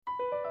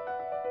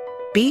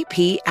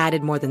BP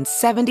added more than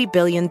 $70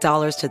 billion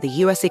to the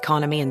U.S.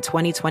 economy in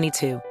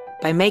 2022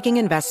 by making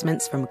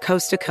investments from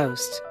coast to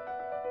coast.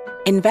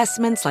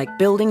 Investments like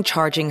building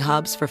charging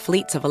hubs for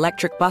fleets of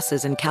electric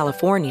buses in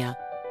California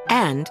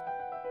and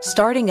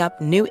starting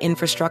up new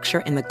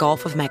infrastructure in the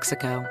Gulf of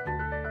Mexico.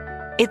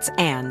 It's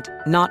and,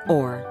 not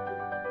or.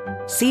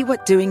 See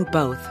what doing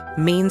both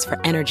means for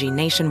energy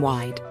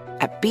nationwide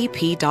at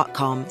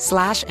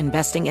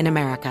bp.com/investing in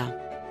America.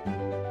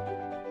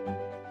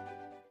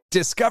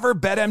 Discover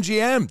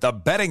BetMGM, the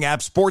betting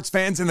app sports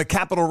fans in the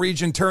capital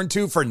region turn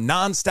to for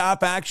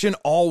nonstop action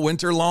all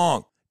winter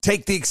long.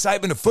 Take the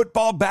excitement of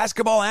football,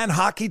 basketball, and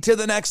hockey to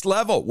the next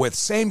level with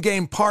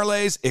same-game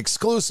parlays,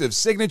 exclusive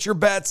signature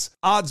bets,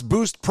 odds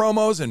boost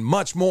promos, and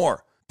much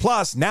more.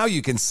 Plus, now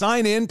you can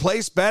sign in,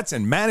 place bets,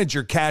 and manage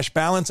your cash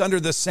balance under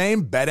the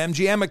same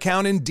BetMGM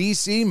account in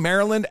D.C.,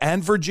 Maryland,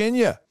 and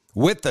Virginia.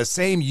 With the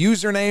same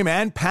username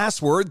and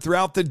password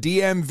throughout the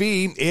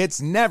DMV,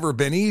 it's never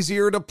been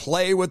easier to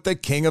play with the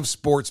king of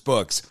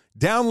sportsbooks.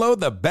 Download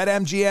the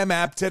BetMGM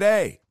app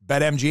today.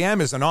 BetMGM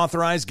is an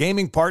authorized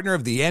gaming partner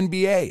of the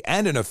NBA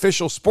and an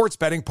official sports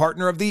betting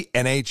partner of the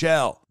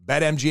NHL.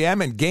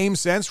 BetMGM and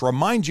GameSense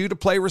remind you to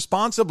play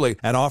responsibly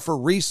and offer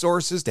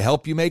resources to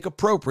help you make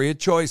appropriate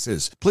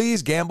choices.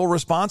 Please gamble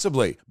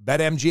responsibly.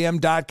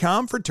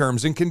 BetMGM.com for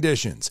terms and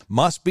conditions.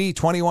 Must be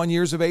 21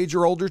 years of age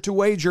or older to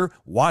wager.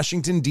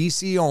 Washington,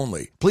 D.C.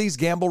 only. Please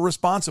gamble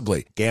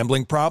responsibly.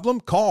 Gambling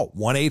problem? Call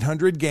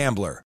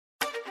 1-800-GAMBLER.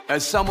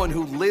 As someone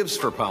who lives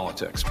for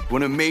politics,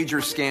 when a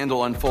major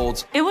scandal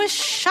unfolds, it was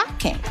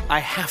shocking. I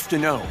have to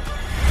know,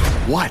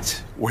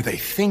 what were they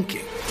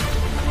thinking?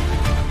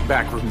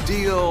 Backroom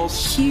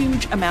deals,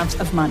 huge amounts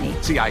of money,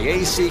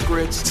 CIA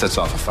secrets, sets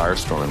off a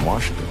firestorm in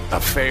Washington,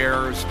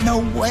 affairs. No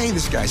way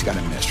this guy's got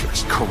a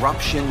mistress.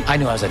 Corruption. I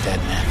knew I was a dead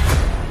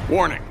man.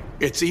 Warning,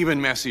 it's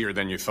even messier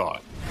than you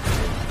thought.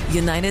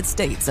 United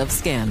States of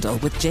Scandal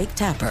with Jake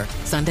Tapper,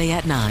 Sunday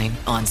at 9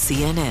 on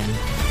CNN.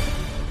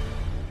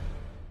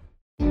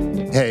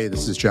 Hey,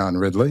 this is John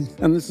Ridley.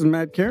 And this is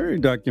Matt Carey,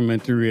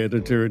 documentary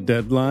editor at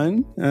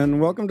Deadline. And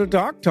welcome to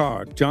Talk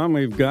Talk. John,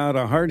 we've got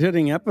a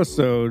hard-hitting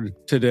episode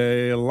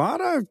today. A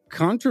lot of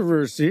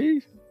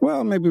controversy.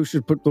 Well, maybe we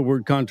should put the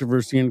word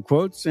controversy in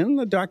quotes in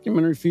the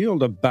documentary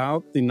field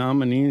about the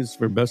nominees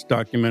for Best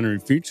Documentary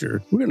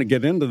Feature. We're going to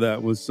get into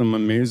that with some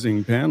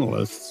amazing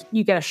panelists.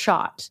 You get a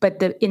shot, but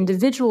the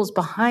individuals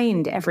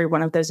behind every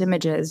one of those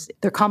images,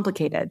 they're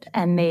complicated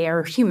and they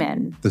are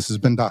human. This has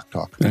been Doc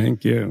Talk.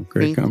 Thank you.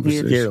 Great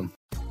conversation. You.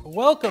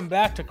 Welcome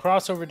back to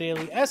Crossover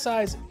Daily,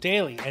 SI's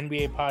daily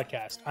NBA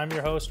podcast. I'm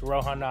your host,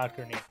 Rohan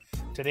Nadkarni.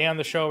 Today on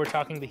the show, we're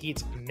talking the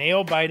Heat's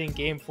nail-biting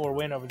Game 4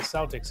 win over the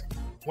Celtics.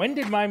 When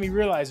did Miami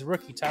realize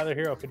rookie Tyler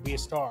Herro could be a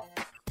star?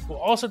 We'll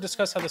also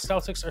discuss how the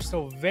Celtics are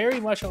still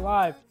very much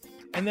alive,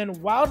 and then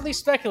wildly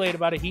speculate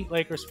about a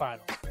Heat-Lakers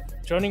final.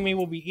 Joining me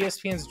will be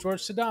ESPN's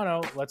George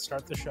Sedano. Let's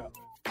start the show.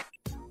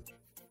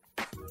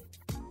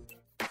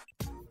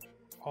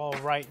 All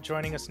right,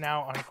 joining us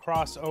now on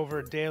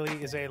Crossover Daily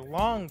is a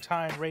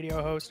longtime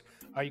radio host.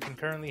 You can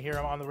currently hear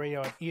him on the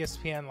radio at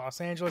ESPN Los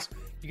Angeles.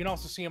 You can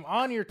also see him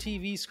on your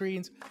TV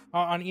screens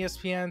on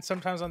ESPN,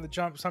 sometimes on The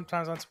Jump,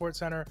 sometimes on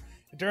SportsCenter.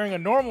 During a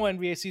normal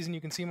NBA season,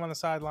 you can see him on the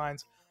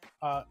sidelines.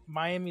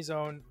 Miami's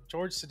own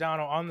George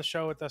Sedano on the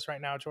show with us right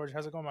now. George,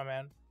 how's it going, my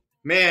man?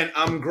 Man,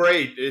 I'm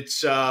great.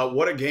 It's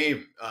what a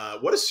game.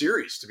 What a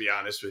series, to be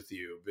honest with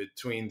you,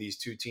 between these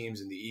two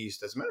teams in the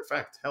East. As a matter of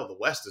fact, hell, the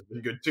West has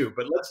been good too.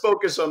 But let's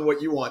focus on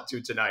what you want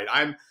to tonight.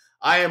 I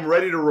am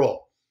ready to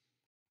roll.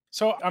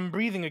 So I'm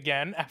breathing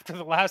again after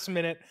the last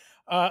minute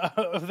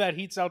of that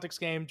Heat Celtics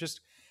game. Just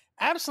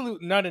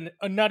absolute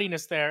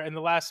nuttiness there in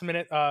the last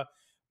minute.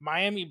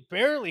 Miami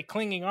barely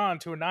clinging on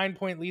to a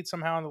 9-point lead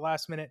somehow in the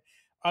last minute.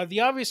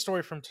 The obvious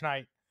story from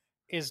tonight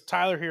is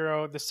Tyler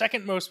Herro, the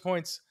second most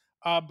points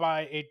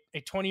by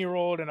a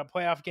 20-year-old in a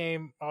playoff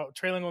game,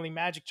 trailing only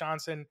Magic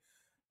Johnson.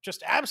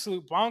 Just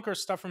absolute bonkers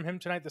stuff from him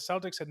tonight. The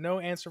Celtics had no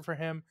answer for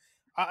him.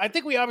 I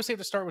think we obviously have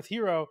to start with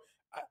Herro.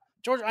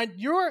 George,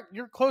 you're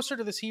closer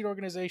to this Heat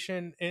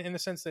organization in the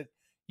sense that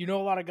you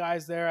know a lot of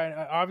guys there. And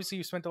obviously,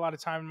 you spent a lot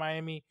of time in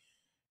Miami.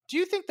 Do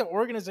you think the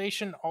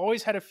organization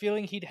always had a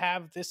feeling he'd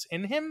have this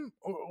in him?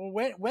 Or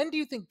when do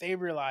you think they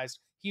realized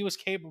he was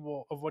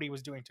capable of what he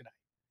was doing tonight?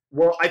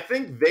 Well, I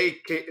think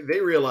they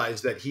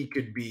realized that he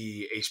could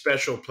be a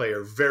special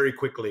player very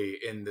quickly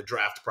in the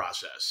draft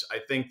process. I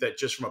think that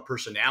just from a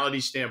personality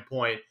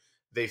standpoint,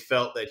 they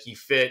felt that he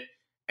fit.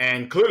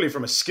 And clearly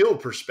from a skill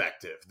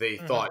perspective, they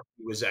thought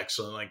he was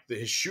excellent. Like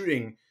his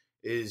shooting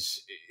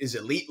is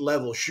elite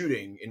level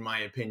shooting, in my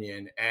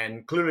opinion.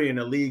 And clearly in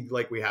a league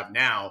like we have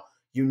now,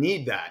 you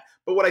need that.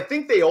 But what I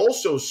think they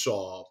also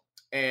saw,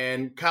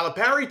 and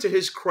Calipari, to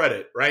his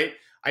credit, right?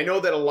 I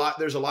know that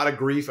there's a lot of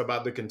grief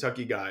about the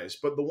Kentucky guys,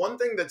 but the one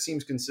thing that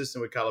seems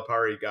consistent with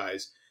Calipari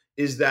guys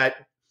is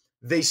that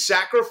they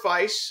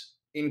sacrifice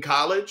in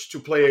college to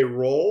play a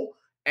role,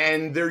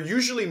 and they're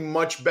usually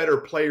much better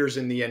players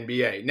in the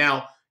NBA.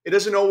 Now, it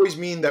doesn't always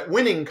mean that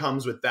winning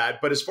comes with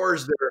that, but as far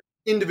as their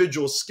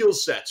individual skill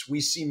sets,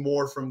 we see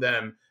more from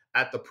them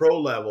at the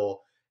pro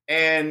level.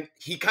 And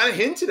he kind of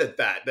hinted at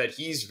that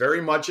he's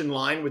very much in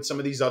line with some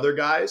of these other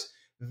guys.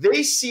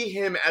 They see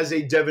him as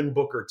a Devin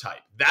Booker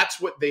type. That's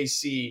what they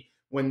see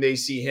when they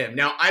see him.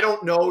 Now, I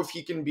don't know if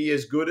he can be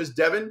as good as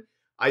Devin.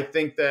 I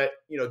think that,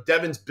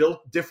 Devin's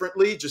built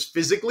differently, just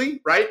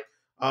physically, right?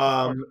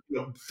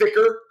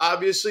 Thicker,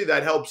 obviously,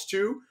 that helps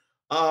too.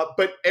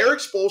 But Eric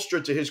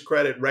Spoelstra, to his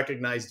credit,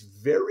 recognized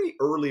very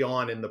early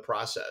on in the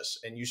process,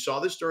 and you saw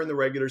this during the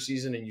regular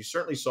season, and you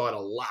certainly saw it a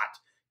lot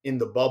in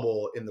the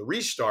bubble, in the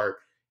restart,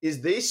 is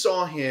they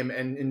saw him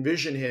and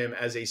envision him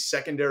as a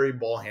secondary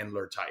ball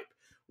handler type,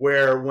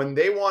 where when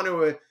they want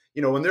to,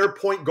 when their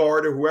point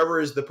guard or whoever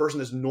is the person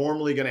that's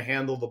normally going to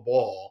handle the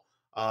ball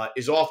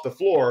is off the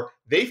floor,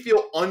 they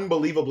feel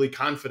unbelievably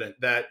confident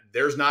that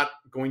there's not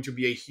going to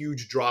be a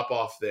huge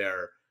drop-off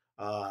there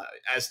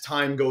as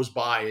time goes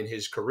by in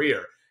his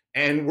career.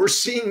 And we're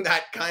seeing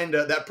that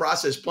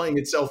process playing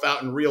itself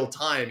out in real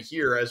time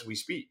here as we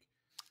speak.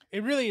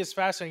 It really is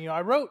fascinating.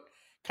 I wrote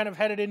kind of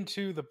headed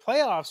into the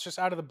playoffs just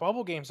out of the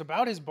bubble games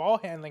about his ball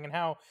handling and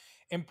how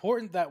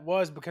important that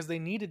was, because they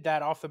needed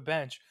that off the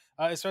bench,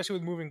 especially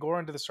with moving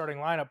Goran to the starting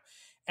lineup.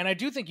 And I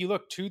do think you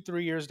look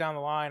 2-3 years down the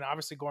line,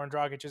 obviously Goran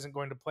Dragic isn't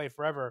going to play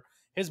forever.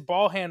 His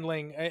ball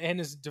handling and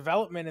his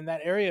development in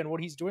that area and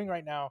what he's doing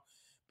right now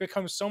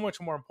becomes so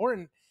much more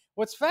important.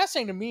 What's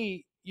fascinating to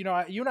me, you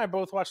and I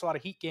both watch a lot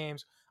of Heat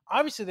games.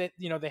 Obviously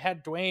they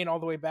had Dwayne all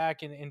the way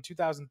back in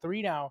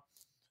 2003 now.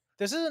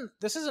 This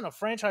isn't a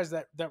franchise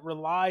that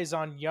relies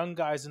on young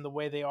guys in the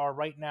way they are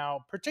right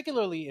now,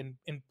 particularly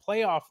in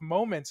playoff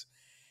moments.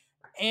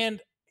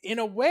 And in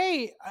a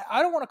way,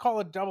 I don't want to call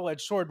it a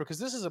double-edged sword, because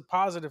this is a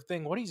positive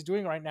thing. What he's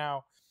doing right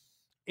now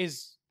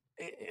is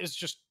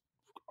just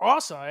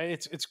awesome.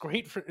 It's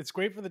great for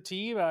the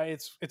team.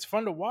 It's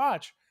fun to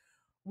watch.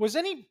 Was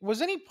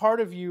any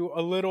part of you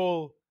a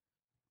little,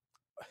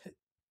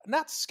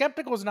 not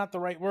skeptical is not the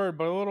right word,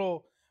 but a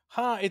little,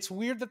 it's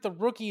weird that the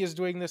rookie is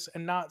doing this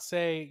and not,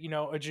 say,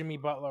 a Jimmy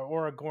Butler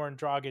or a Goran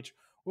Dragic?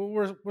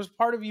 Was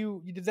part of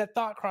you, did that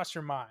thought cross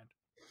your mind?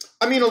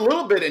 I mean, a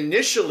little bit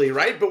initially,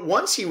 right? But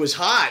once he was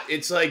hot,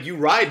 it's like you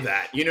ride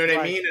that. You know what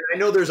I mean? And I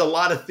know there's a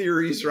lot of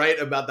theories, right,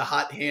 about the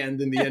hot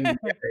hand in the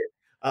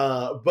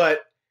NBA.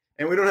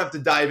 And we don't have to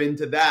dive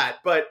into that.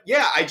 But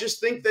yeah, I just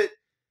think that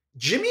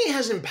Jimmy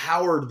has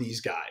empowered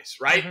these guys,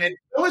 right? Mm-hmm. And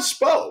so has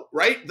Spo,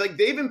 right? Like,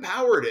 they've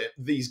empowered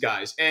these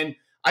guys. And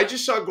I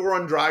just saw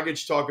Goran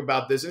Dragic talk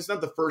about this. And it's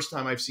not the first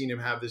time I've seen him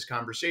have this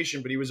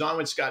conversation, but he was on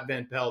with Scott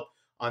Van Pelt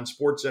on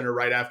SportsCenter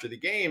right after the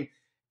game.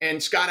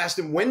 And Scott asked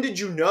him, when did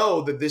you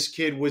know that this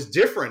kid was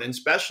different and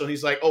special? And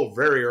he's like,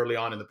 very early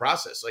on in the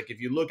process. Like, if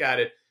you look at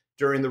it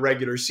during the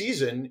regular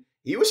season,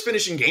 he was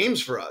finishing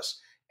games for us.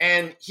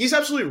 And he's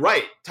absolutely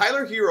right.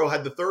 Tyler Herro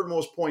had the third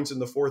most points in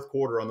the fourth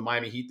quarter on the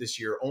Miami Heat this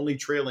year, only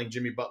trailing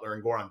Jimmy Butler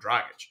and Goran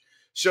Dragic.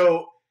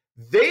 So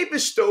they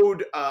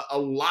bestowed a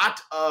lot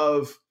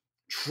of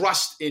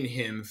trust in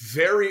him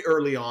very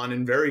early on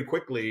and very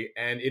quickly,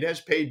 and it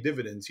has paid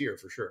dividends here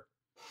for sure.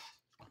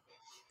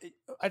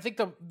 I think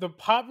the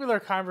popular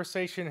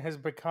conversation has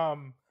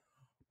become,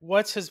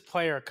 what's his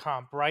player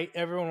comp, right?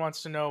 Everyone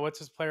wants to know what's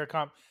his player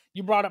comp.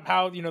 You brought up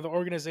how, the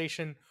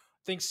organization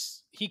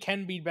thinks he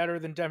can be better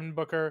than Devin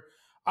Booker.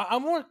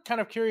 I'm more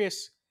kind of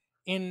curious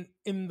in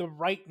the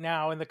right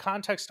now, in the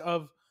context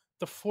of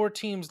the 4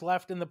 teams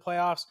left in the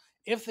playoffs,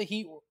 if the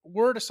Heat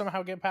were to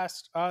somehow get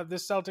past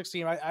this Celtics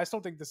team, I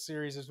still think this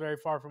series is very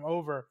far from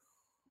over.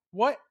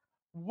 What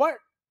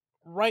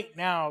right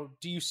now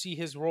do you see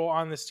his role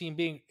on this team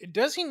being?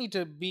 Does he need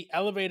to be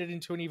elevated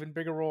into an even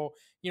bigger role,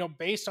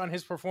 based on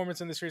his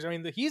performance in this series? I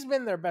mean, he's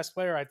been their best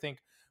player, I think,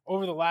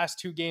 over the last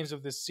 2 games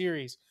of this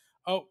series.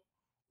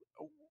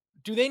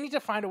 Do they need to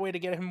find a way to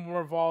get him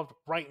more involved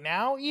right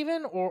now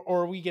even, or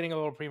are we getting a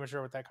little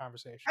premature with that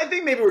conversation? I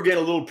think maybe we're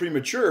getting a little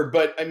premature,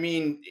 but I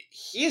mean,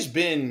 he's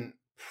been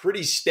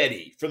pretty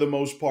steady for the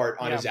most part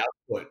on his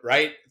output,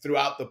 right,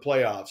 throughout the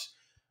playoffs.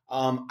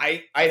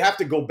 I'd have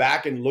to go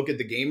back and look at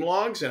the game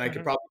logs, and I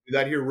could probably do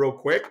that here real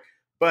quick.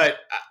 But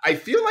I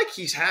feel like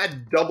he's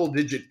had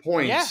double-digit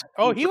points. Yeah.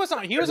 Oh, he was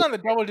on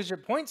the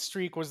double-digit point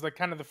streak. Was the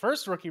kind of the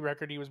first rookie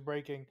record he was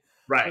breaking.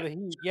 Right. For the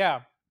Heat.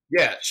 Yeah.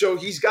 Yeah. So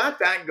he's got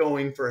that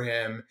going for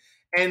him,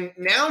 and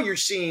now you're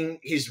seeing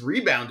his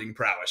rebounding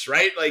prowess,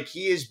 right? Like,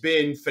 he has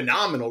been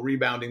phenomenal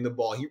rebounding the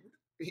ball.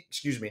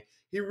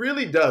 He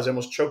really does. I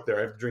almost choked there.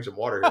 I have to drink some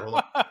water here.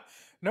 Hold on.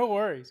 No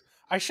worries.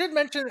 I should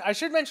mention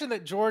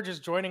that George is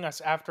joining us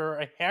after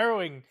a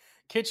harrowing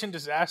kitchen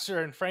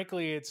disaster, and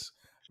frankly, it's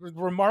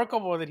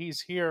remarkable that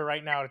he's here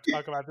right now to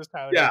talk about this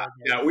Tyler. Yeah,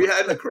 we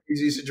had a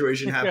crazy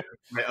situation happen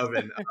in my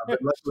oven, but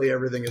luckily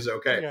everything is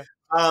okay.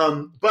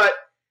 Yeah. But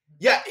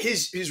yeah,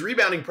 his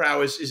rebounding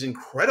prowess is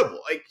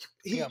incredible. Like,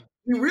 he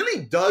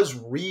really does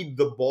read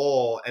the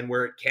ball and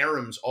where it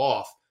caroms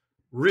off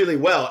really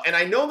well. And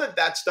I know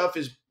that stuff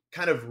is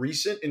kind of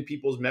recent in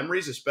people's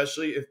memories,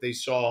 especially if they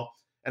saw.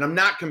 And I'm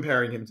not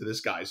comparing him to this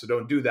guy, so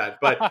don't do that.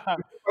 But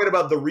right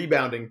about the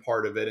rebounding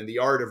part of it and the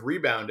art of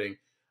rebounding.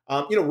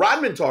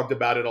 Rodman talked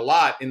about it a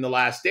lot in The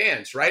Last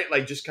Dance, right?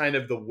 Like just kind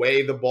of the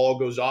way the ball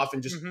goes off,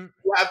 and just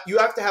you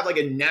have to have like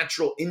a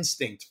natural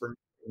instinct for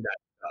that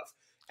stuff.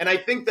 And I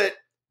think that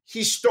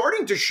he's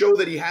starting to show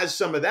that he has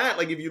some of that.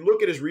 Like if you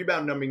look at his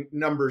rebound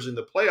numbers in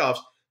the playoffs,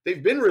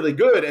 they've been really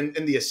good, and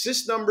the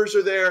assist numbers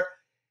are there.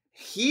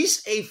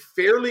 He's a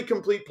fairly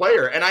complete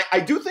player. And I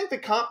do think the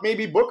comp may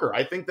be Booker.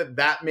 I think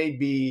that may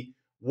be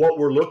what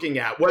we're looking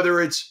at,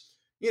 whether it's,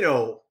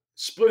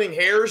 splitting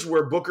hairs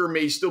where Booker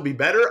may still be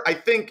better. I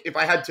think if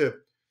I had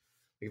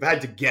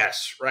to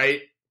guess,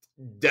 right,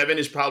 Devin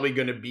is probably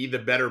going to be the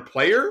better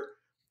player,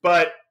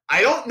 but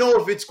I don't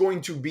know if it's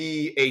going to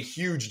be a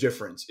huge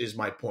difference is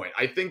my point.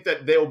 I think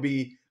that they'll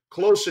be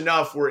close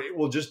enough where it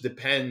will just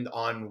depend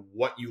on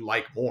what you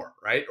like more,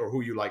 right? Or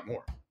who you like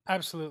more.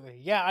 Absolutely.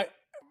 Yeah.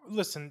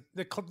 Listen,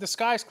 the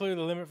sky's clearly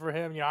the limit for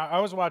him.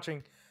 I was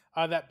watching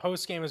that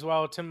post game as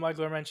well. Tim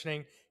Legler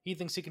mentioning he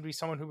thinks he can be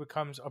someone who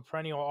becomes a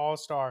perennial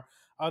all-star.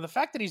 The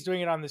fact that he's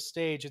doing it on this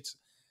stage,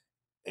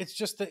 it's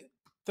just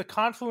the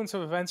confluence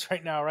of events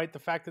right now, right? The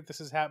fact that this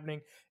is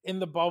happening in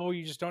the bubble,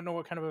 you just don't know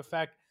what kind of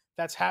effect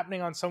that's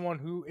happening on someone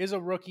who is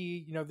a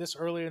rookie, this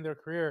early in their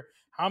career,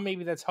 how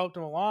maybe that's helped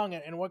him along,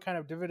 and what kind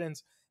of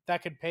dividends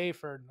that could pay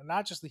for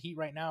not just the Heat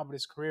right now, but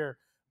his career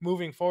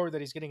moving forward,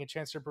 that he's getting a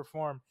chance to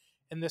perform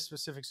in this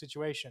specific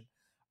situation.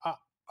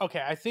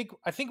 Okay, I think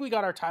we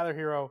got our Tyler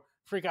Herro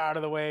freak out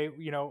of the way.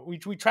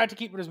 We tried to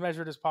keep it as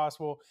measured as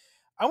possible.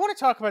 I want to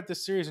talk about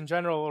this series in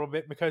general a little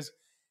bit, because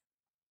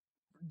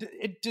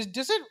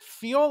does it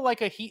feel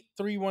like a Heat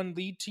 3-1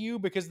 lead to you?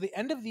 Because the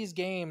end of these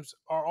games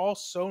are all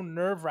so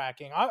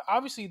nerve-wracking.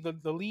 Obviously,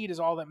 the lead is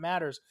all that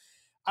matters.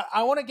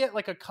 I want to get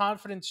like a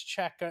confidence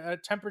check, a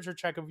temperature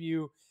check of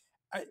you.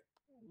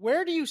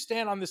 Where do you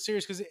stand on this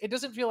series? Because it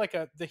doesn't feel like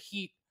the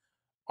Heat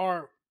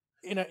are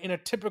in a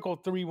typical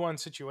 3-1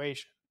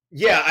 situation.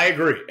 Yeah, I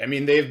agree. I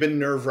mean, they've been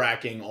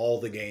nerve-wracking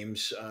all the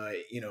games.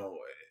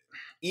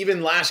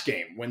 Even last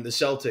game when the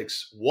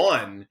Celtics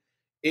won,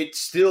 it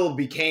still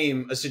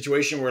became a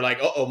situation where like,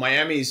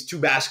 Miami's 2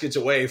 baskets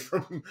away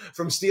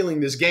from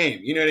stealing this game.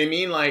 You know what I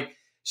mean? Like,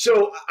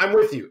 so I'm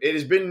with you. It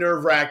has been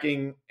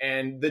nerve-wracking,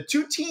 and the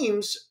two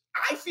teams,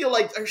 I feel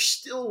like, are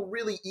still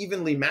really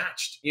evenly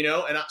matched,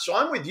 so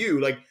I'm with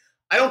you. Like,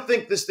 I don't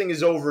think this thing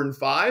is over in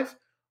 5.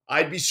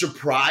 I'd be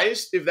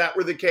surprised if that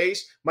were the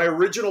case. My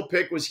original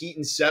pick was Heat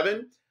in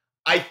 7.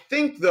 I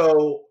think,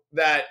 though,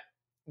 that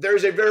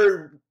there's a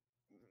very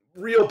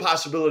real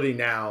possibility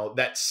now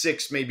that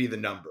 6 may be the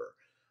number.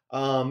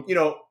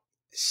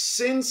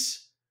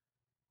 Since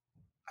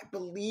I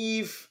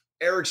believe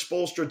Eric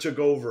Spoelstra took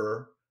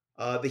over,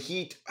 the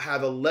Heat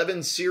have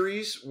 11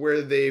 series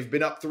where they've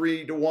been up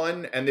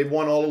 3-1 and they've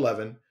won all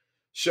 11.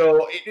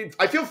 So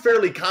I feel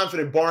fairly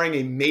confident, barring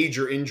a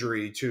major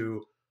injury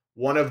to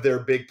one of their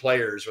big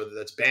players, whether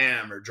that's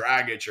Bam or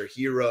Dragic or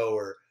Herro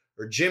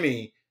or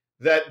Jimmy,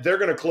 that they're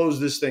going to close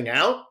this thing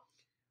out.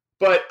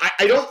 But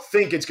I don't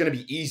think it's going to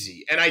be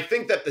easy. And I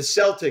think that the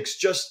Celtics,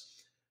 just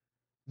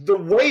the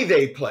way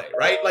they play,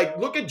 right? Like,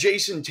 look at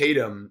Jason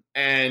Tatum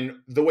and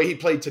the way he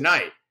played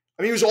tonight.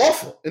 I mean, he was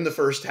awful in the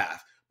first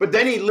half, but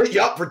then he lit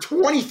you up for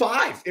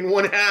 25 in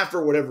one half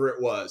or whatever it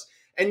was.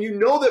 And you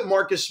know that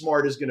Marcus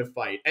Smart is going to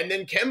fight. And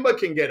then Kemba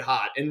can get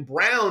hot. And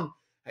Brown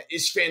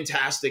is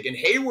fantastic. And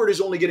Hayward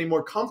is only getting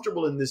more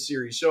comfortable in this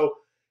series. So,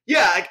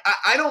 yeah,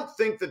 I don't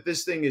think that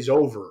this thing is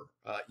over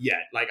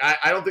yet. Like,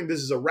 I don't think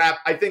this is a wrap.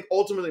 I think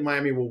ultimately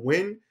Miami will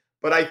win,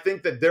 but I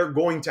think that they're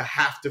going to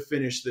have to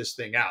finish this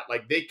thing out.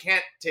 Like, they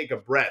can't take a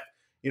breath.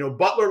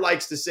 Butler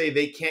likes to say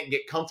they can't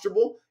get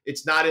comfortable.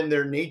 It's not in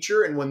their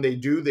nature. And when they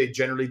do, they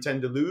generally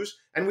tend to lose.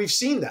 And we've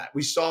seen that.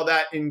 We saw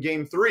that in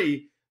Game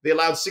 3. They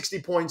allowed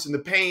 60 points in the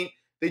paint.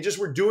 They just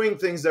were doing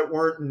things that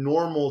weren't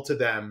normal to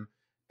them.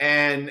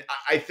 And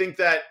I think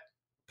that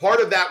part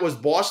of that was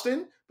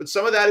Boston, but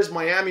some of that is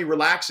Miami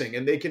relaxing,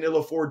 and they can ill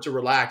afford to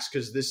relax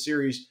because this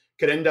series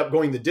could end up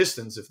going the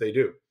distance if they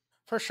do.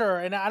 For sure.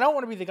 And I don't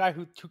want to be the guy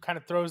who kind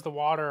of throws the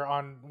water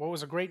on what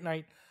was a great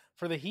night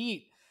for the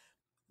Heat.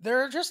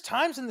 There are just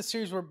times in the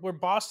series where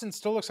Boston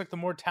still looks like the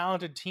more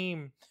talented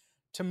team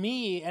to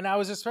me. And I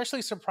was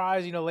especially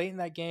surprised, late in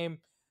that game,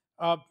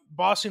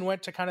 Boston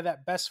went to kind of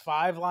that best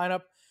 5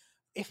 lineup.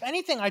 If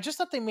anything, I just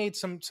thought they made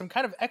some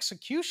kind of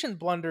execution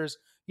blunders.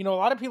 A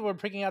lot of people are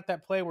picking out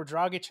that play where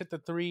Dragic hit the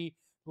 3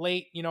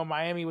 late.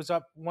 Miami was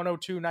up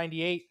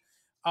 102-98.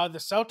 The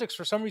Celtics,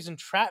 for some reason,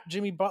 trapped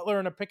Jimmy Butler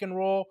in a pick and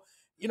roll.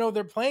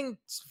 They're playing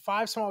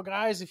 5 small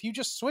guys. If you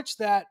just switch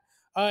that,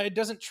 it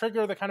doesn't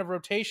trigger the kind of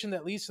rotation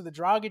that leads to the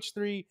Dragic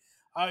 3.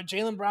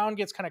 Jaylen Brown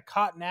gets kind of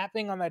caught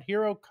napping on that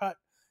Herro cut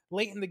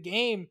late in the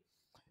game.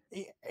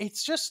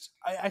 It's just,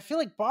 I feel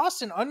like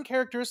Boston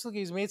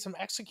uncharacteristically has made some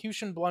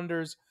execution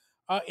blunders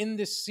in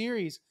this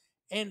series.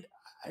 And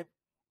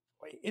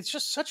it's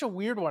just such a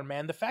weird one,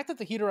 man. The fact that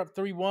the Heat are up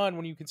 3-1,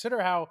 when you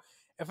consider how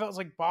it felt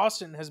like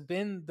Boston has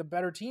been the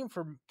better team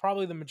for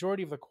probably the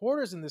majority of the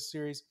quarters in this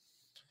series,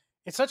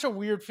 it's such a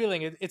weird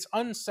feeling. It's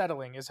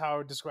unsettling is how I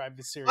would describe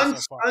this series so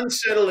far.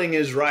 Unsettling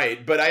is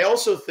right. But I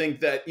also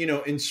think that,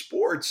 in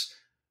sports,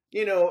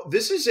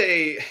 this is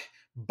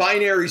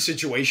binary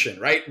situation,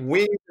 right?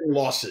 Wins and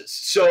losses.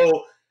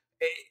 So,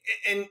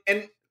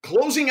 and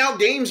closing out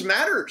games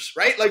matters,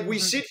 right? Like we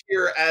sit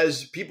here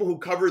as people who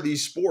cover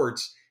these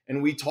sports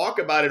and we talk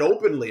about it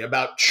openly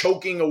about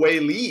choking away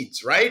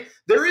leads, right?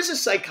 There is a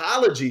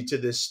psychology to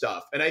this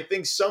stuff. And I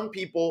think some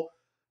people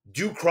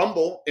do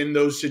crumble in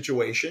those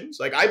situations.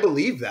 Like I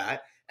believe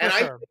that. And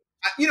I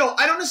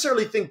don't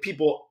necessarily think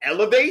people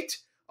elevate,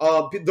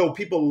 though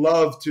people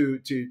love to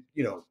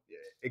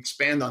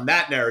expand on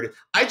that narrative.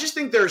 I just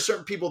think there are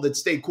certain people that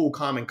stay cool,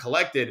 calm, and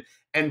collected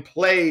and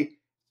play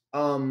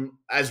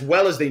as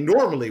well as they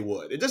normally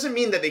would. It doesn't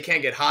mean that they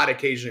can't get hot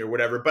occasionally or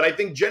whatever, but I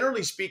think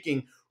generally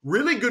speaking,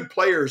 really good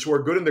players who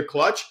are good in the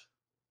clutch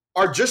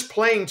are just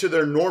playing to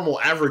their normal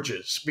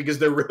averages because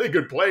they're really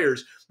good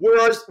players.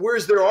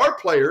 Whereas there are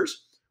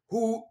players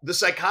who the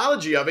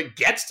psychology of it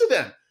gets to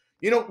them.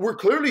 We're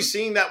clearly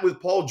seeing that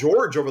with Paul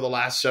George over the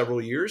last several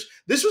years.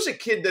 This was a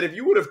kid that if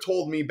you would have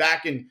told me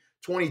back in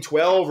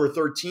 2012 or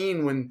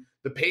 13 when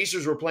the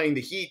Pacers were playing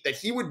the Heat that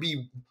he would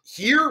be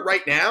here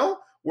right now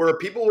where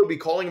people would be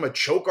calling him a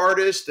choke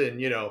artist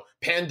and,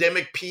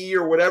 pandemic P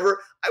or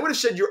whatever, I would have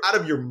said you're out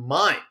of your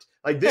mind.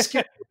 Like this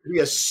kid would be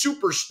a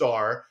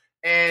superstar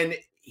and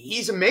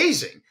he's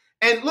amazing.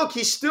 And look,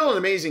 he's still an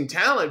amazing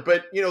talent,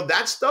 but,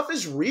 that stuff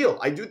is real.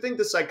 I do think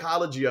the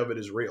psychology of it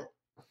is real.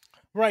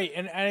 Right.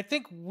 And I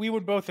think we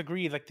would both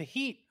agree, like the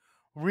Heat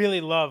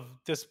really love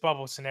this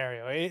bubble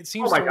scenario. It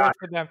seems to work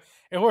for them.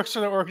 It works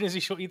for their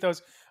organizational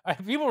ethos.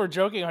 People were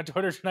joking on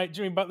Twitter tonight,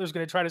 Jimmy Butler's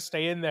going to try to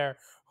stay in there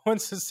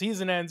once the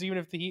season ends, even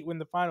if the Heat win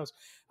the finals.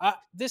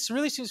 This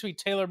really seems to be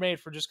tailor-made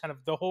for just kind of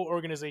the whole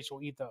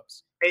organizational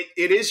ethos.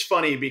 It is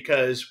funny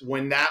because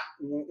when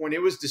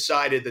it was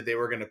decided that they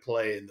were going to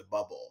play in the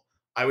bubble,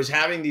 I was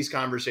having these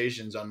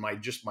conversations on my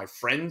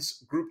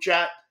friends group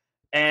chat.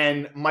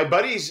 And my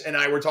buddies and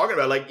I were talking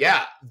about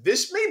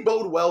this may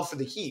bode well for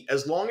the Heat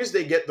as long as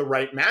they get the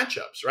right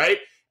matchups, right?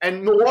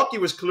 And Milwaukee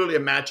was clearly a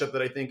matchup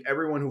that I think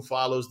everyone who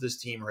follows this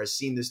team or has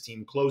seen this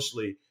team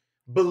closely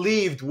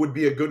believed would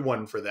be a good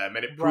one for them.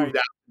 And it proved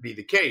out to be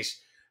the case.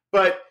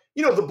 But,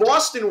 the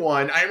Boston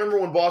one, I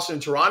remember when Boston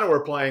and Toronto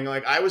were playing,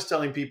 I was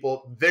telling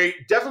people they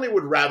definitely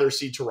would rather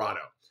see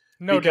Toronto.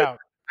 No doubt.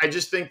 I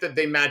just think that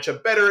they match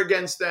up better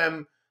against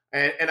them.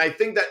 And I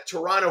think that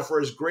Toronto,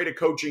 for as great a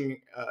coaching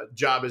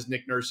job as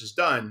Nick Nurse has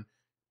done,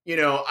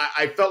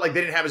 I felt like they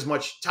didn't have as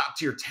much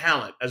top-tier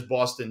talent as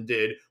Boston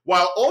did,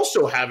 while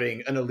also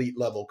having an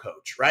elite-level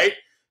coach, right?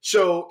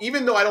 So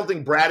even though I don't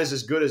think Brad is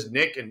as good as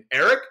Nick and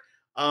Eric,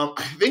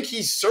 I think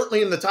he's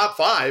certainly in the top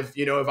 5,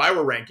 if I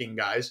were ranking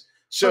guys.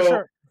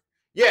 So,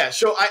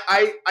 so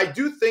I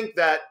do think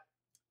that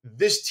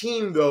this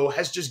team, though,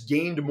 has just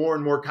gained more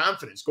and more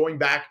confidence, going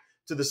back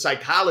to the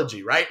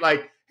psychology, right?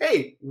 Like,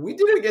 hey, we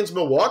did it against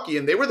Milwaukee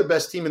and they were the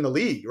best team in the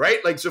league, right?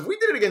 So if we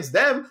did it against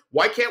them,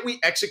 why can't we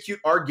execute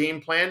our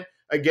game plan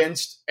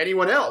against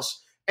anyone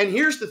else? And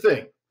here's the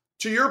thing,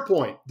 to your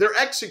point, their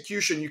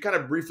execution, you kind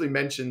of briefly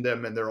mentioned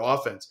them and their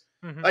offense.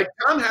 Like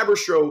Tom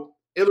Haberstroh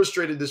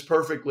illustrated this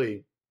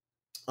perfectly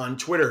on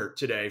Twitter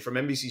today from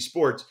NBC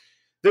Sports.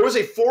 There was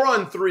a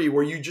 4-on-3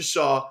 where you just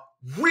saw,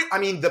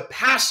 the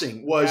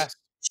passing was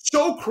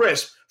so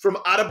crisp from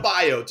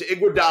Adebayo to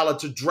Iguodala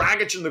to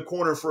Dragic in the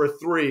corner for a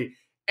 3.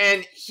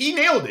 And he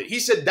nailed it. He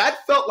said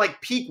that felt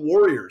like peak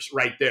Warriors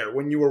right there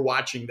when you were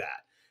watching that.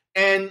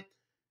 And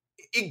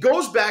it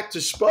goes back to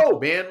Spo,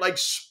 man. Like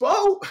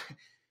Spo,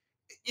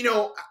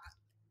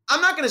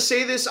 I'm not going to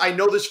say this. I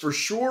know this for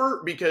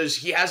sure because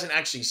he hasn't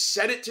actually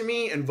said it to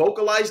me and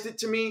vocalized it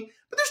to me.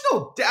 But there's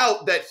no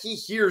doubt that he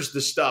hears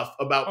the stuff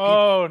about people.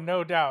 Oh,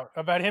 no doubt.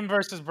 About him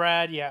versus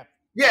Brad, yeah.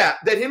 Yeah,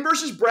 that him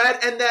versus Brad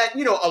and that,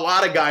 a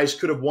lot of guys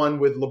could have won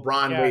with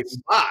LeBron, Wade,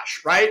 and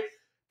Bosh, right?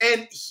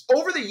 And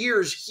over the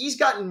years, he's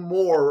gotten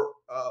more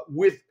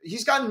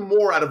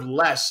out of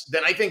less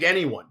than I think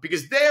anyone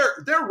because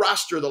their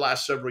roster the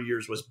last several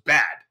years was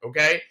bad.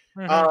 Okay,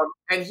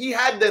 and he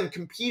had them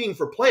competing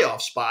for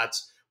playoff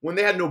spots when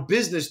they had no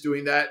business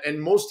doing that,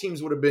 and most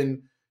teams would have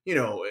been,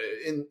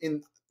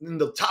 in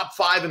the top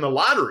 5 in the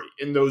lottery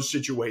in those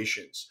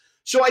situations.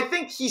 So I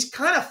think he's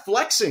kind of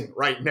flexing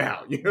right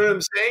now. You know what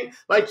I'm saying?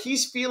 Like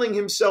he's feeling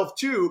himself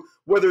too,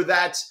 whether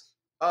that's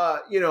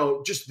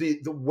just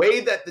the way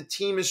that the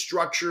team is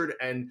structured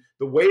and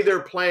the way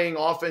they're playing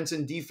offense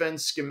and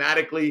defense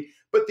schematically.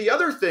 But the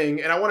other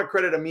thing, and I want to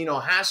credit Amin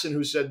Al-Hassan,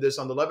 who said this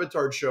on the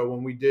Levitard show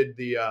when we did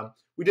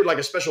like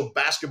a special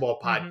basketball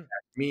podcast,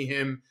 me,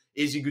 him,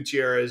 Izzy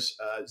Gutierrez,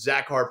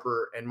 Zach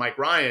Harper, and Mike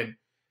Ryan.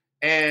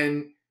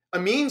 And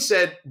Amin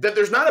said that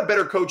there's not a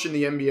better coach in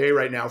the NBA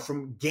right now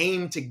from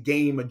game to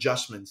game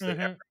adjustments than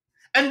ever.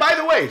 And by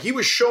the way, he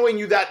was showing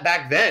you that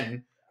back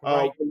then.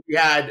 When we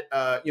had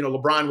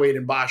LeBron, Wade,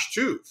 and Bosh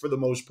too, for the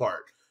most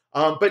part.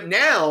 But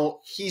now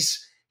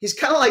he's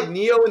kind of like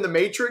Neo in the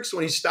Matrix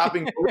when he's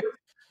stopping.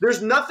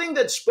 There's nothing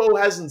that Spo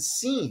hasn't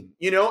seen,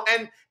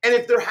 and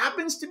if there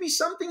happens to be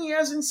something he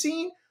hasn't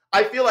seen,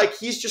 I feel like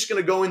he's just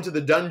going to go into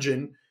the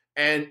dungeon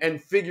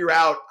and figure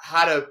out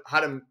how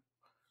to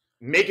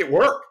make it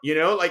work.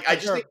 I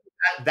just think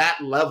at that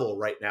level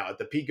right now, at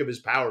the peak of his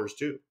powers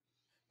too.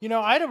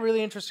 I had a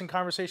really interesting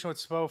conversation with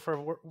Spo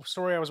for a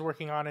story I was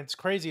working on. It's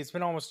crazy. It's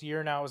been almost a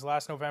year now. It was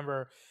last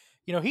November.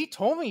 He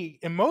told me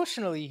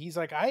emotionally, he's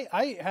like,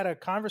 I had a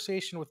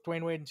conversation with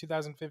Dwayne Wade in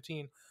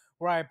 2015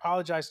 where I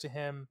apologized to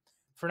him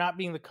for not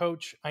being the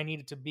coach I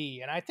needed to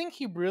be. And I think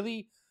he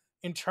really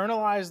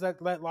internalized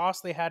that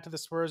loss they had to the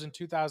Spurs in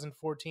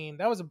 2014.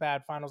 That was a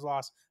bad finals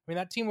loss. I mean,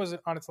 that team was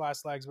on its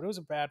last legs, but it was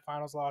a bad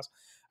finals loss.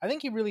 I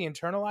think he really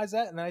internalized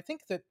that. And then I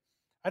think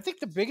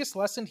the biggest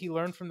lesson he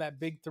learned from that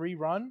Big Three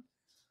run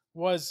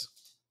was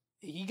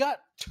he got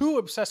too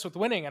obsessed with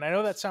winning. And I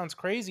know that sounds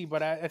crazy,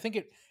 but I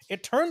think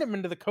it turned him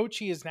into the coach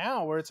he is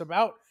now, where it's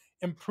about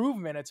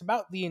improvement. It's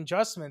about the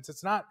adjustments.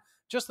 It's not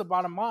just the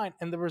bottom line,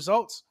 and the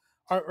results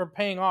are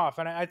paying off.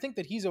 And I think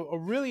that he's a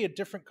really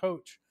different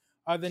coach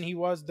than he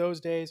was those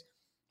days.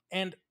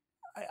 And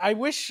I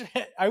wish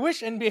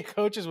NBA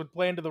coaches would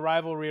play into the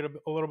rivalry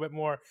a little bit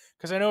more,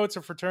 because I know it's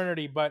a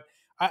fraternity, but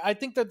I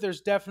think that there's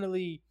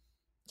definitely,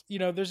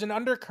 there's an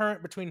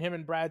undercurrent between him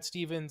and Brad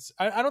Stevens.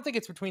 I don't think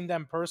it's between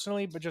them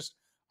personally, but just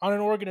on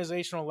an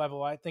organizational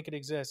level, I think it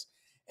exists.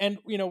 And,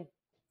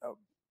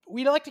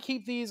 we'd like to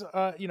keep these,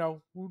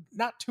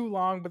 not too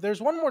long, but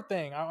there's one more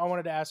thing I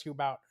wanted to ask you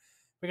about,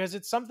 because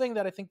it's something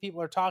that I think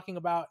people are talking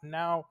about, and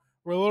now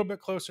we're a little bit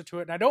closer to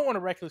it. And I don't want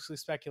to recklessly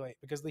speculate,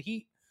 because the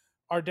Heat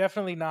are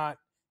definitely not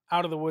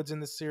out of the woods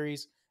in this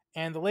series,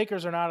 and the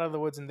Lakers are not out of the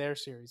woods in their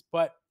series.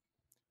 But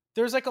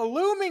there's like a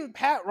looming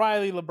Pat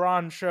Riley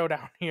LeBron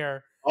showdown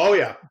here. Oh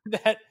yeah.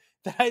 That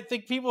I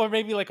think people are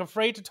maybe like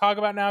afraid to talk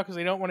about now because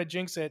they don't want to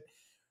jinx it.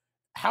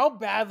 How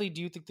badly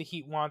do you think the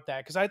Heat want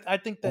that? Because I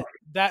think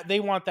that they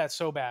want that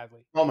so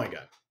badly. Oh my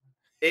God.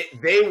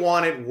 They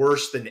want it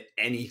worse than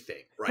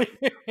anything, right?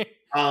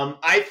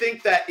 I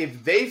think that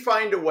if they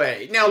find a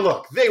way, now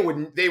look, they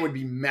would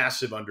be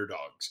massive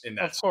underdogs in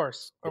that. Of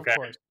course.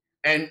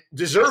 And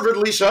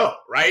deservedly so,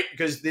 right?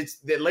 Because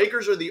the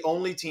Lakers are the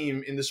only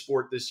team in the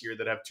sport this year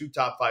that have 2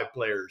 top 5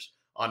 players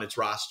on its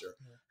roster.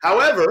 Yeah.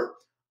 However,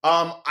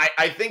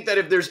 I think that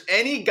if there's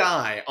any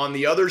guy on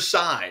the other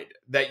side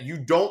that you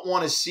don't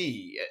want to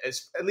see,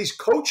 at least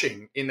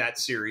coaching in that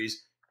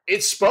series,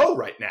 it's Spo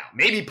right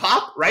now.Maybe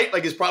Pop, right?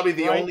 Like, is probably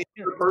the only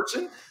other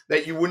person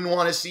that you wouldn't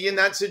want to see in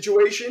that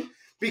situation.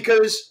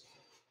 Because,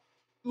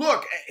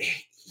 look,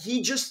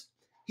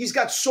 he's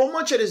got so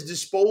much at his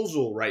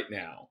disposal right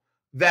now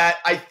that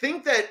I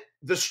think that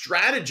the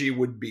strategy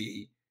would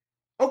be,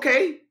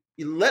 okay,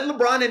 you let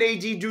LeBron and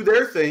AD do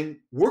their thing.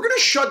 We're going to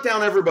shut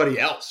down everybody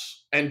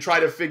else and try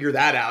to figure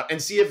that out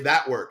and see if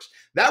that works.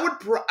 That would,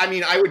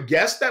 I would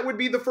guess that would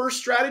be the first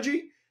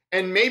strategy.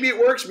 And maybe it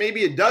works,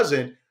 maybe it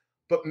doesn't.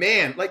 But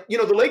man,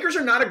 the Lakers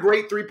are not a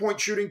great 3-point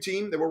shooting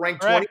team. They were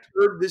ranked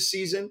 23rd this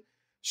season.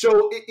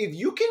 So if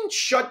you can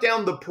shut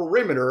down the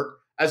perimeter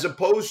as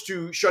opposed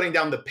to shutting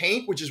down the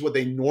paint, which is what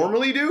they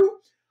normally do,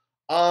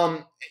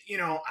 I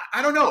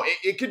don't know.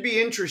 It could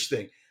be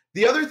interesting.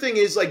 The other thing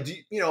is,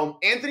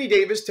 Anthony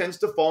Davis tends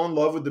to fall in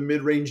love with the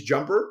mid-range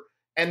jumper,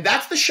 and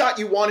that's the shot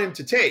you want him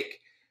to take.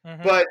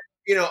 Mm-hmm. But,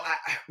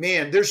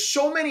 there's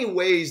so many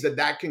ways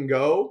that can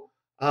go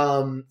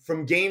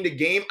from game to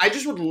game. I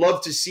just would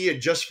love to see it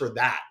just for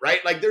that, right?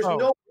 I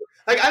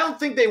don't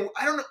think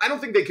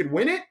they could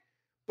win it,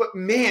 but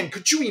man,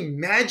 could you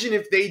imagine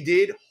if they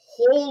did?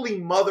 Holy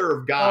mother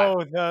of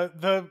God.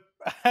 Oh,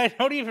 I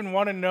don't even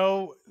want to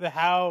know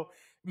how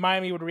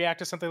Miami would react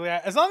to something like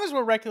that. As long as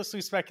we're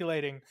recklessly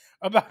speculating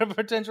about a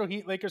potential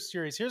Heat-Lakers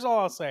series, here's all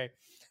I'll say.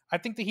 I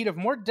think the Heat have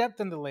more depth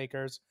than the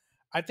Lakers.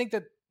 I think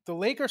that the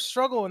Lakers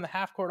struggle in the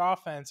half-court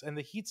offense, and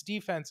the Heat's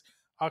defense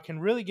can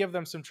really give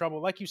them some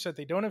trouble. Like you said,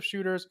 they don't have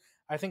shooters.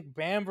 I think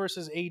Bam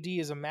versus AD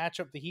is a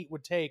matchup the Heat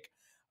would take.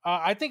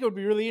 I think it would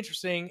be really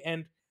interesting.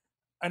 And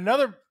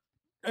another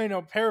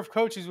pair of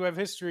coaches who have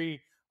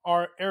history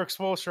are Eric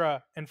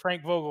Spoelstra and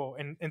Frank Vogel.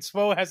 And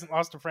Spo hasn't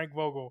lost to Frank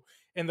Vogel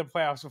in the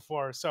playoffs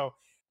before. So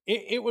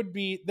it would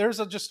be, there's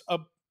just a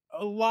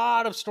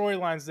lot of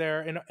storylines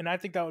there. And I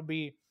think that would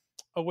be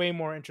a way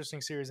more interesting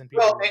series than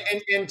people. Well,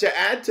 and to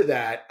add to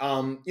that,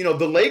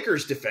 the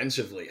Lakers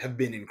defensively have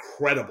been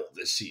incredible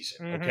this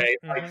season. Mm-hmm, okay.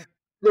 Mm-hmm.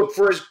 Look,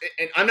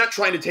 and I'm not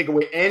trying to take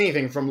away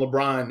anything from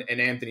LeBron and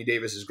Anthony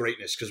Davis's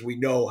greatness, because we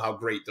know how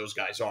great those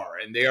guys are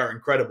and they are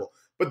incredible.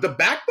 But the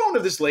backbone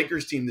of this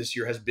Lakers team this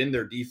year has been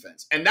their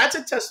defense. And that's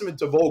a testament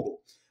to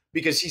Vogel,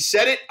 because he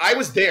said it. I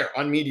was there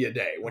on media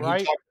day when he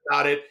talked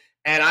about it.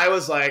 And I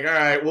was like, all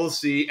right, we'll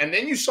see. And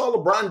then you saw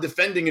LeBron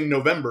defending in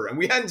November, and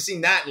we hadn't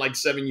seen that in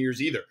 7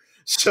 years either.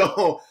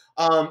 So,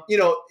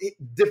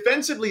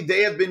 defensively,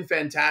 they have been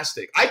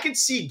fantastic. I could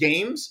see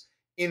games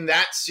in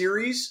that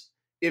series,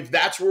 if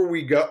that's where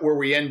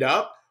we end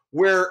up,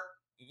 where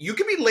you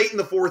can be late in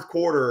the fourth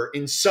quarter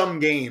in some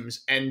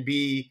games and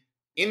be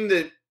in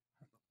the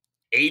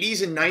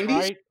 80s and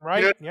 90s.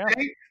 Right. Yeah.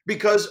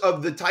 Because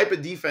of the type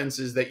of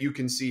defenses that you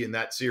can see in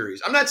that series.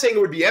 I'm not saying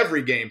it would be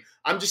every game.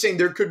 I'm just saying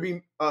there could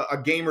be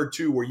a game or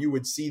two where you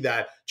would see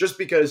that, just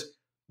because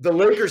the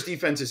Lakers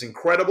defense is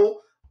incredible.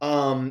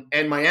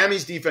 And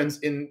Miami's defense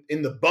in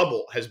the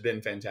bubble has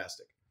been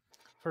fantastic.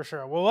 For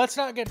sure. Well, let's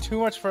not get too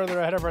much further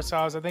ahead of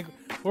ourselves. I think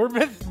we're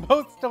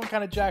both still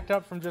kind of jacked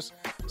up from just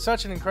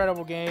such an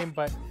incredible game.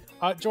 But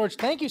George,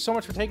 thank you so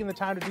much for taking the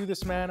time to do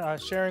this, man,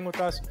 sharing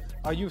with us.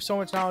 You have so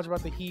much knowledge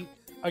about the Heat.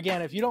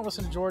 Again, if you don't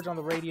listen to George on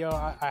the radio,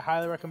 I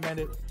highly recommend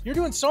it. You're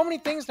doing so many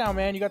things now,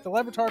 man. You got the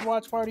Levitard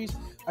watch parties.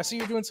 I see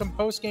you're doing some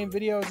post-game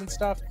videos and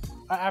stuff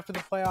after the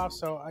playoffs.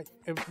 So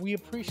we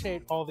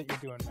appreciate all that you're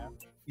doing, man.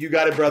 You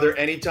got it, brother.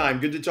 Anytime.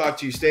 Good to talk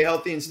to you. Stay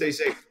healthy and stay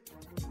safe.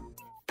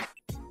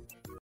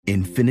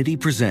 Infiniti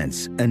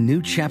presents a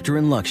new chapter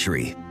in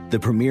luxury, the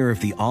premiere of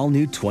the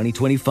all-new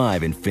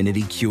 2025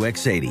 Infiniti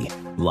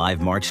QX80,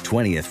 live March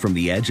 20th from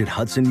the Edge at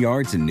Hudson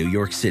Yards in New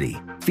York City,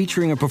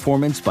 featuring a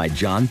performance by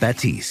John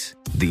Batiste.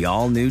 The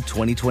all-new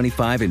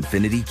 2025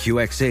 Infiniti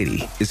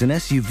QX80 is an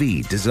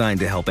SUV designed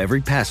to help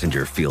every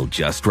passenger feel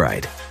just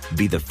right.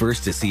 Be the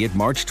first to see it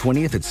March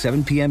 20th at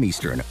 7 p.m.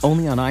 Eastern,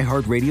 only on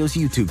iHeartRadio's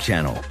YouTube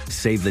channel.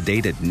 Save the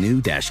date at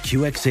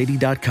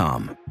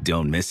new-QX80.com.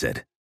 Don't miss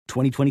it.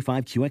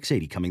 2025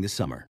 QX80 coming this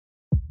summer.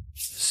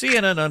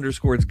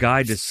 CNN_'s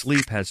Guide to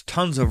Sleep has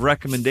tons of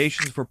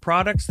recommendations for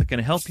products that can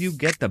help you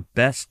get the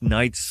best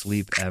night's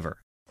sleep ever.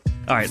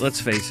 All right, let's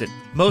face it,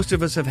 most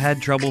of us have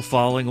had trouble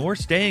falling or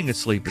staying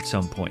asleep at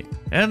some point,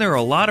 and there are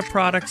a lot of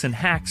products and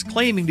hacks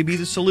claiming to be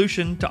the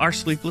solution to our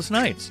sleepless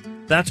nights.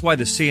 That's why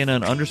the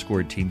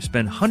CNN_ team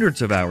spend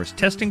hundreds of hours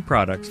testing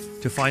products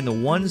to find the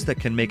ones that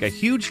can make a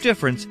huge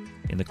difference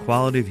in the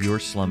quality of your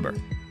slumber.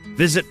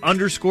 Visit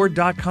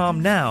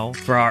underscore.com now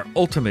for our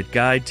ultimate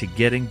guide to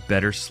getting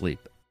better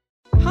sleep.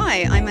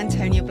 Hi, I'm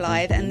Antonia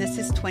Blythe, and this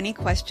is 20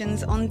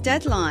 Questions on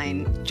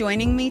Deadline.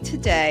 Joining me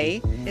today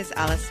is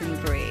Alison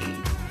Brie.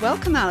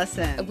 Welcome,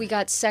 Alison. We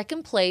got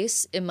second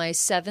place in my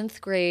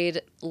 7th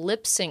grade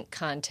lip sync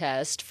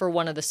contest for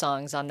one of the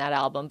songs on that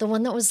album. The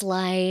one that was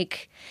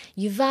like,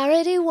 "You've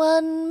already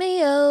won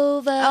me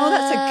over." Oh,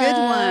 that's a good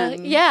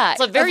one. Yeah.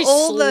 It's like very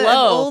slow. Of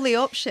all the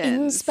options.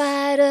 In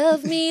spite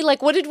of me.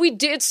 Like, what did we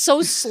do? It's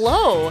so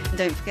slow.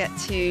 Don't forget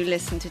to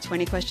listen to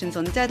 20 Questions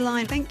on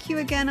Deadline. Thank you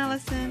again,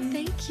 Alison.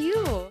 Thank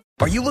you.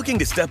 Are you looking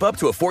to step up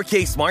to a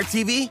 4K smart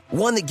TV?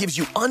 One that gives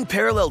you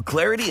unparalleled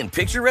clarity and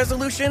picture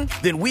resolution?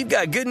 Then we've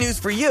got good news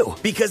for you,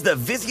 because the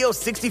Vizio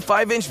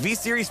 65-inch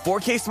V-Series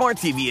 4K smart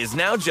TV is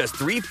now just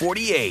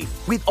 $348.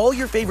 With all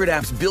your favorite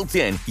apps built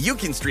in, you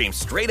can stream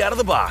straight out of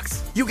the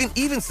box. You can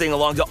even sing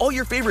along to all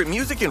your favorite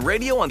music and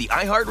radio on the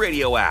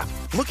iHeartRadio app.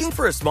 Looking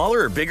for a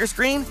smaller or bigger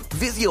screen?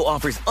 Vizio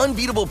offers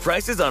unbeatable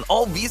prices on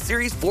all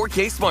V-Series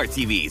 4K smart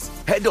TVs.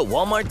 Head to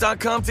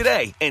Walmart.com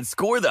today and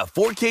score the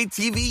 4K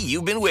TV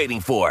you've been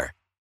waiting for.